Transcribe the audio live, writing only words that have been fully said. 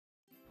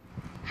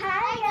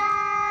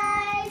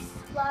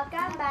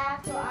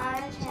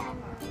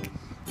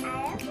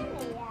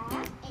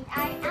Leah. And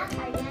I am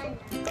Ariana.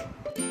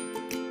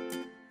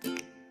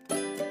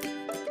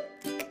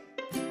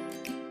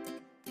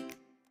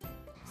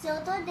 So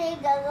today,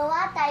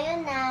 gagawa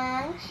tayo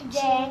ng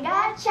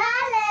Jenga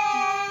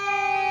Challenge!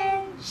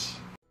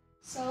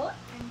 So,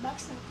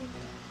 unbox natin.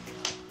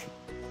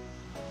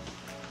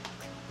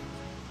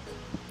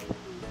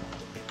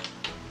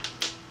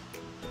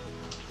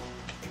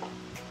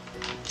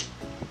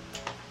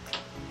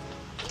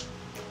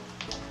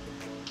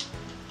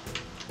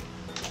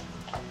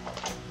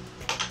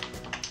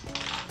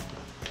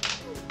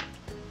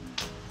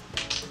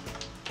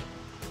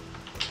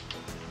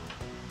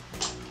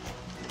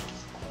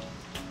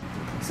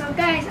 So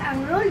guys,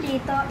 ang rule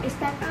dito,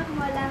 stack up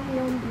mo lang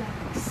yung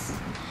blocks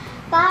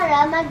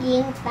Para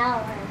maging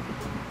tower.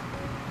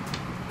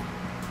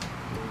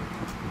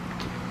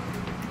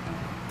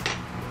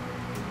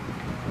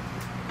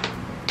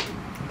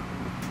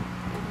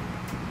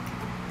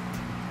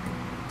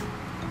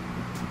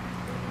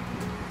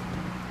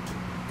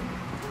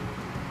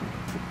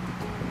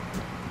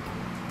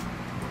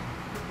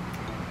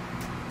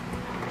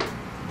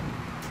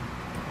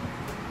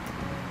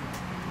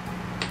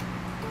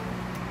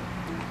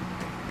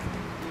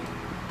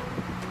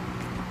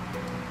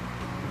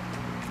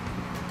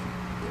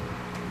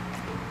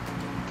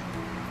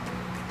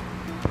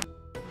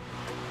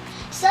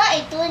 So,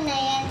 ito na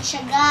yan siya,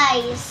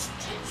 guys.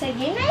 Sa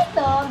game na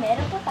ito,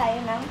 meron po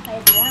tayo ng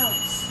 5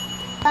 rounds.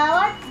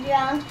 Bawat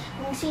round,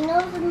 kung sino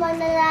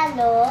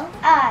mananalo,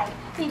 Ay,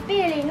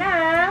 pipili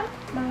ng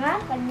mga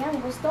kanyang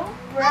gustong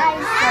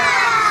prizes.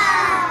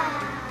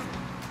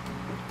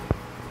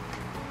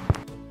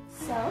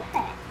 So,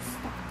 let's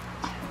start.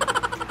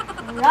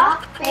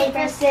 Rock,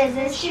 paper,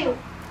 scissors, shoot.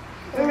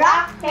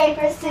 Rock,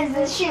 paper,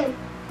 scissors, shoot.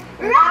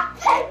 Rock,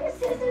 paper,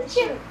 scissors,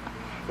 shoot.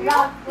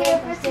 Rock,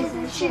 paper,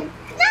 scissors, shoot.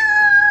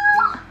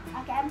 no!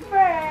 Okay, I'm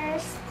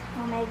first.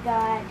 Oh my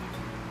god.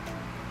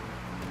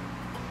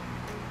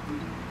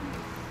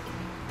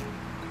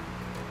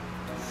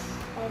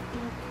 I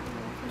think.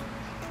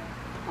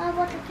 How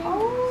about the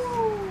candles?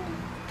 Oh.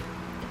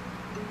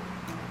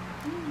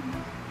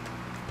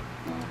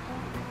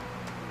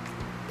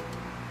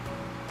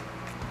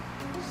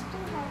 Just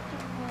don't have to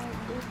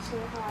hold it so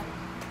hard.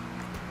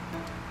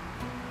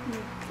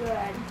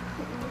 Good.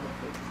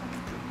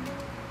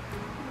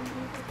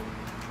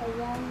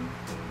 Ayan.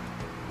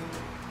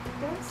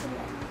 Don't say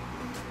that.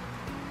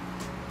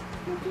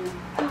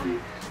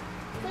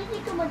 Pwede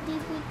ka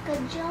mag-tipid ka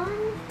dyan.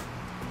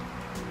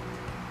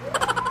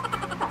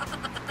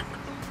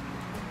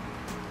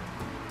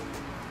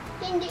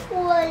 Hindi ko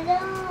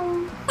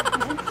alam.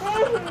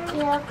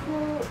 Kaya ko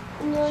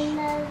yun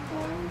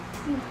natin.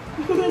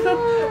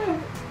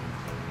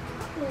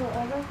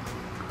 Ano?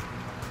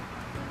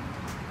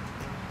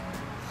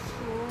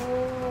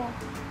 Oh.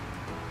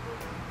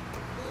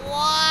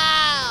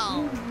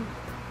 Wow!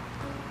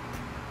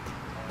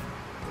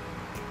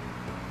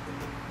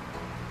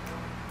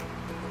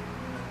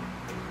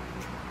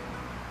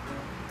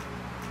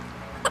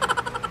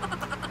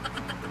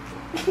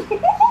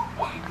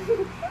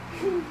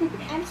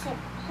 I'm sick.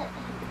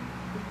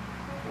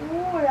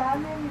 Oh,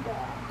 ramen ka.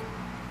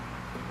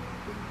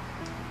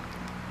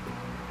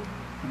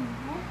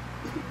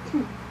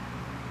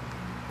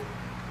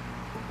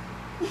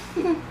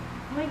 Oh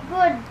my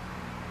god.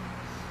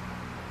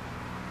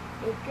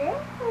 Be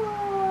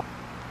careful.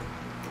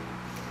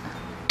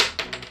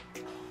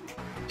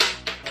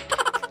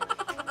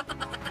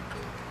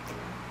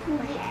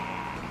 Hindi.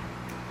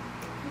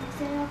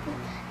 Masarap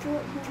ito.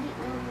 Hindi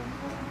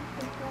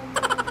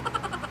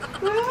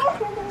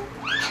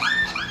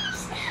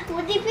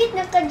Mudipit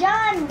na ka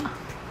dyan.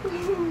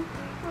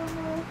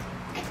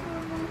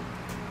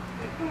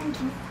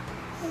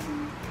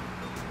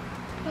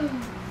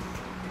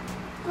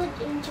 Good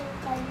angel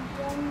ka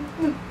dyan.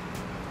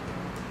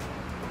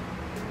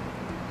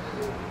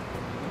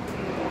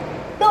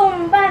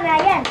 Tumba na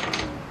yan.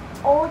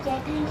 Okay,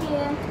 thank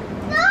you.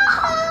 No!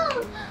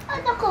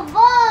 Ano ka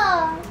ba?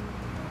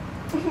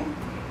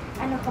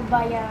 Ano ka ba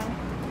yan?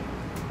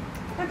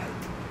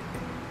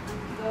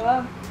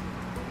 Go.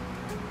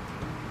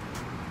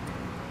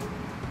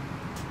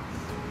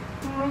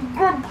 Oh my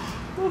god.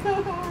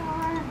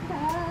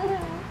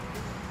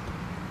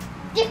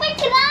 Dipit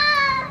ka na!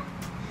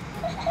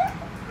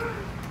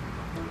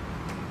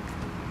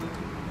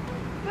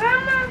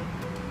 Mama.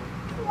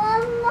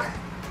 Mama.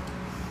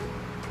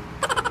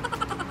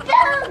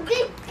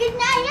 Good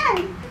na yan.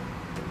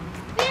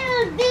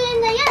 Building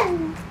na yan.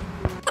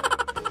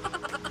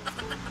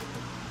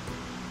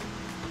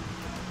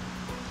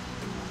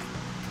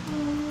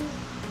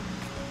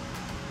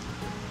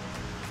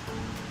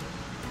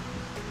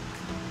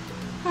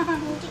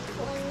 Hindi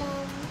ko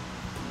alam.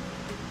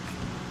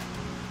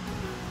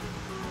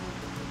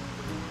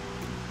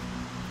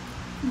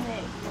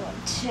 My god.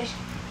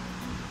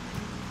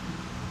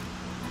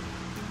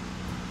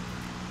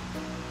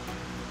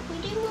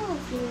 Pwede mo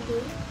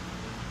mag-building?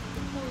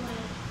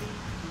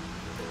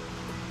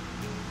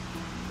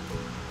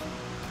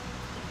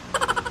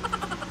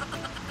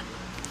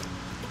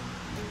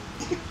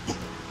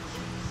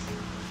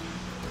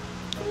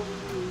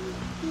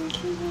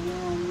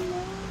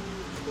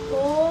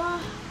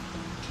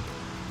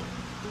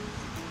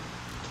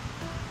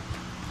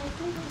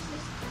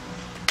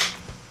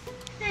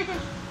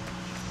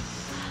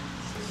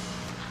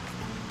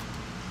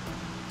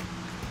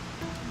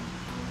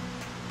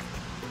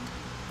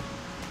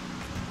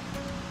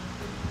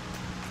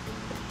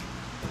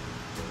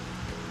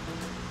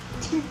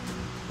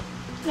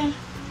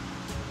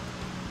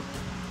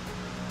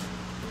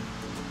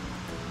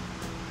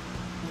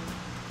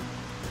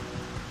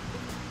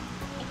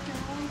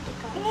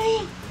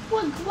 Ay,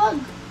 wag.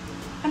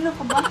 Ano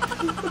ka ba?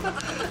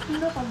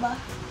 Ano ka ba?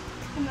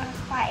 Ano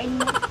kain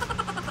mo?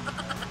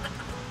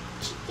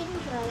 Chicken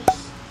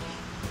rice.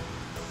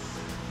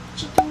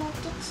 Chicken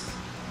nuggets.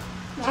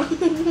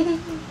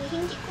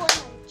 Hindi ko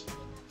alam.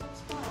 Chicken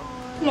nuggets pa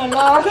or...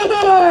 Lolo!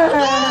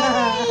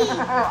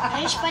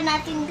 Ayos pa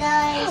natin,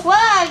 guys.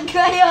 Wag!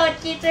 Kayo,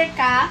 cheater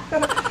ka?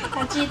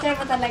 Ang cheater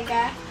mo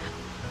talaga.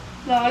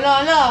 Lo.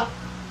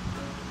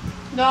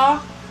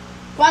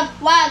 Wag!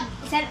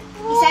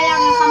 Isa lang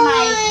ang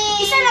kamay.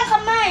 Isa lang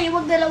kamay,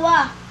 wag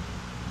dalawa.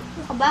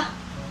 Ano ka ba?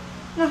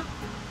 No.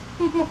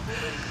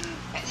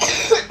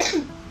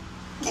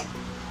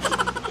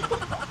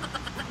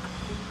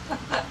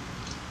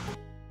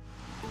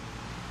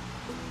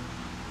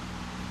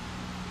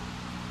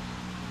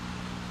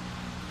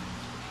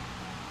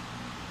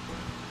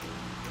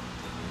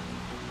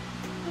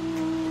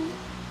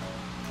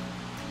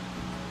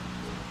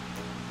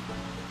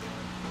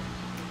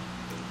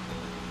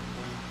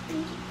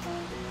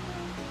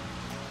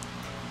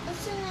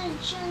 Asan na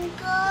dyan,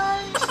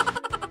 guys?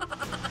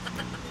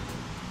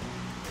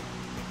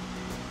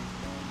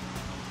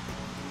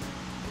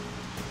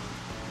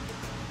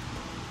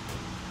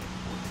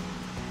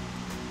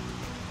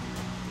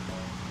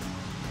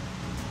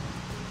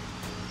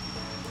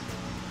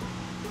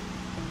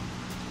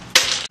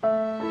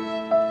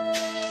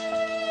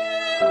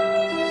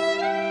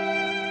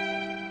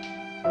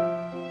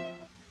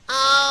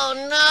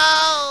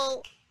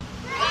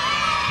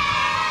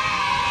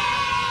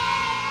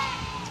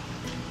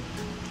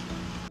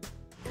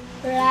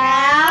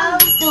 Round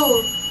 2.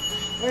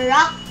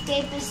 Rock,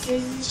 paper,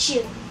 scissors,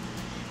 shoot.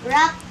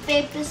 Rock,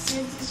 paper,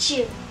 scissors,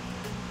 shoot.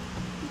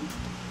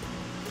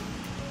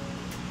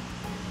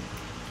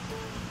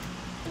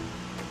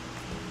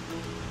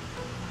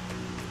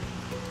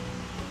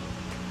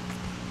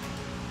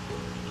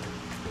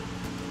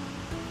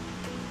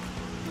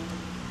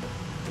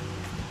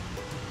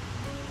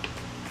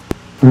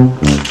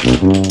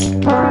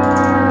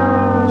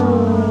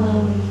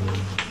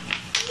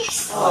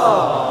 Yes.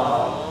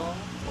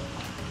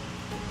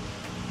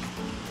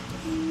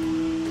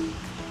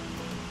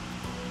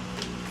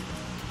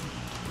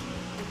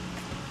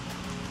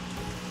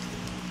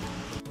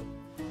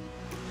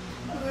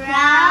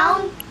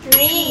 Round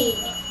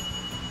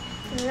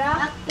 3.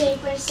 Rock,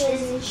 paper,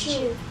 scissors,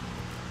 shoot.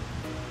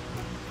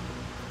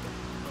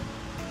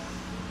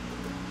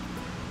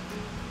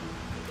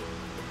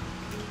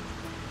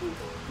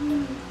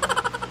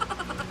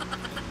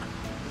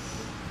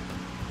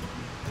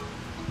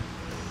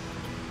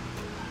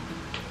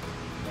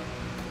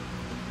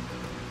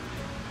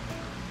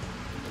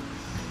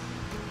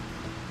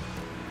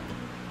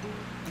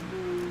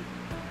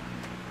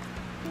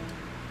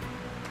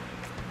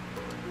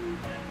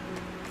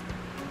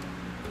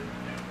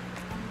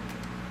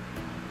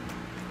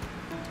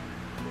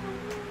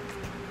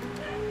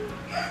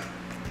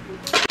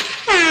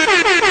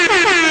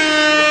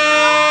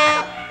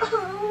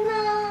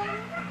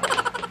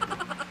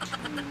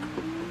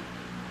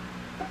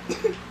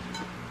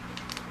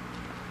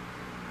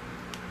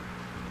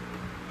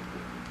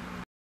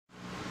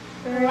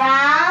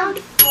 Round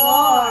 4.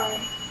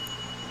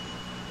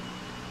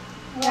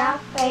 Rock,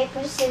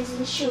 paper,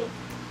 scissors, shoot.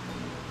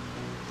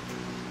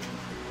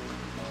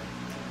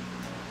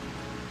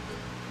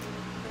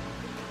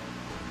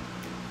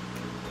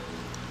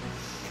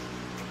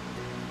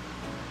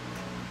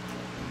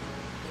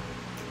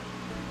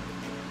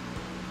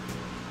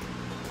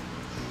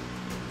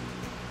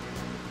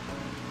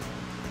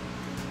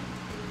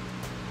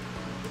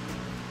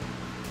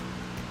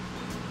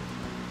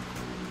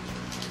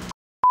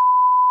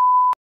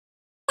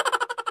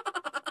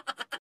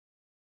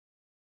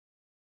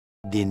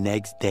 The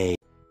next day.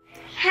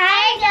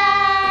 Hi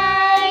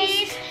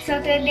guys! So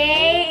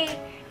today,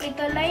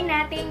 ituloy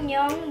natin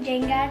yung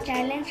Jenga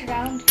Challenge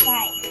Round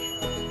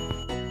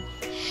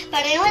 5.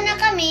 Pareho na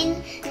kami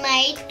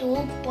may 2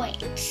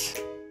 points.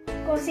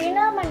 Kung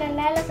sino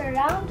mananalo sa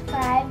Round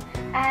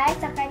 5 ay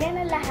sa kanya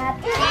na lahat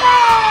ito!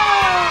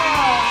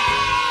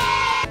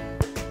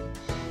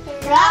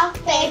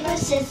 Rock, paper,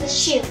 scissors,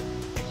 shoot.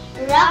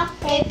 Rock,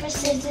 paper,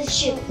 scissors,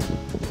 shoot.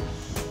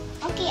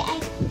 Okay, I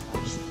go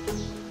first.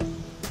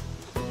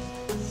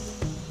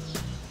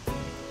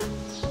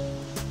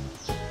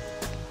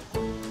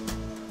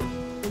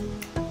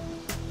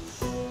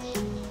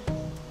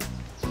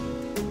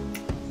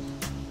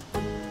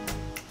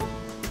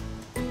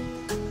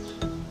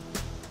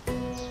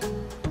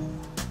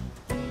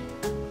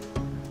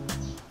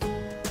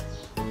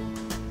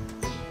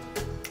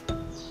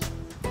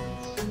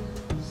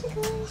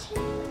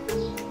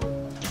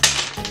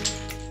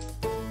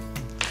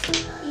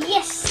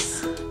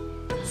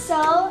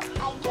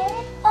 I get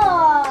it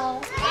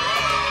all.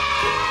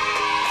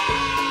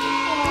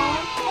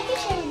 I can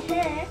share with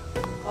her.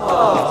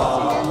 Salamat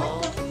po,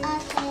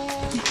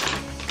 ate.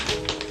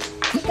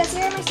 Because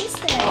you're my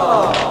sister.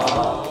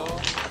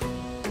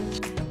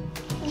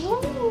 Ooh.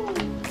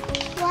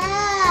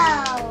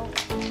 Wow.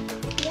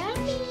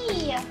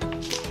 Yummy.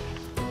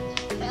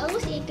 I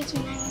always ate this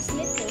when I was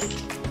little.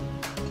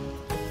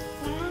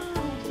 Wow,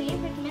 my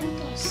favorite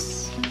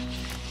Mentos.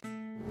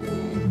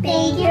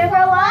 Thank you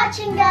for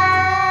watching,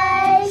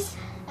 guys.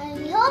 And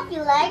we hope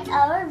you liked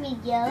our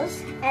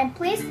videos. And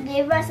please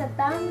give us a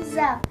thumbs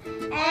up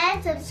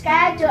and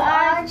subscribe to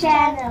our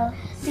channel.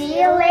 See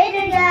you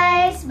later,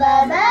 guys.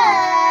 Bye-bye.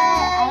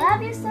 I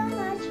love you so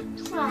much.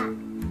 Mwah.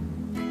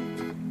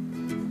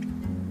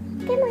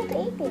 Can't wait to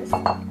eat this.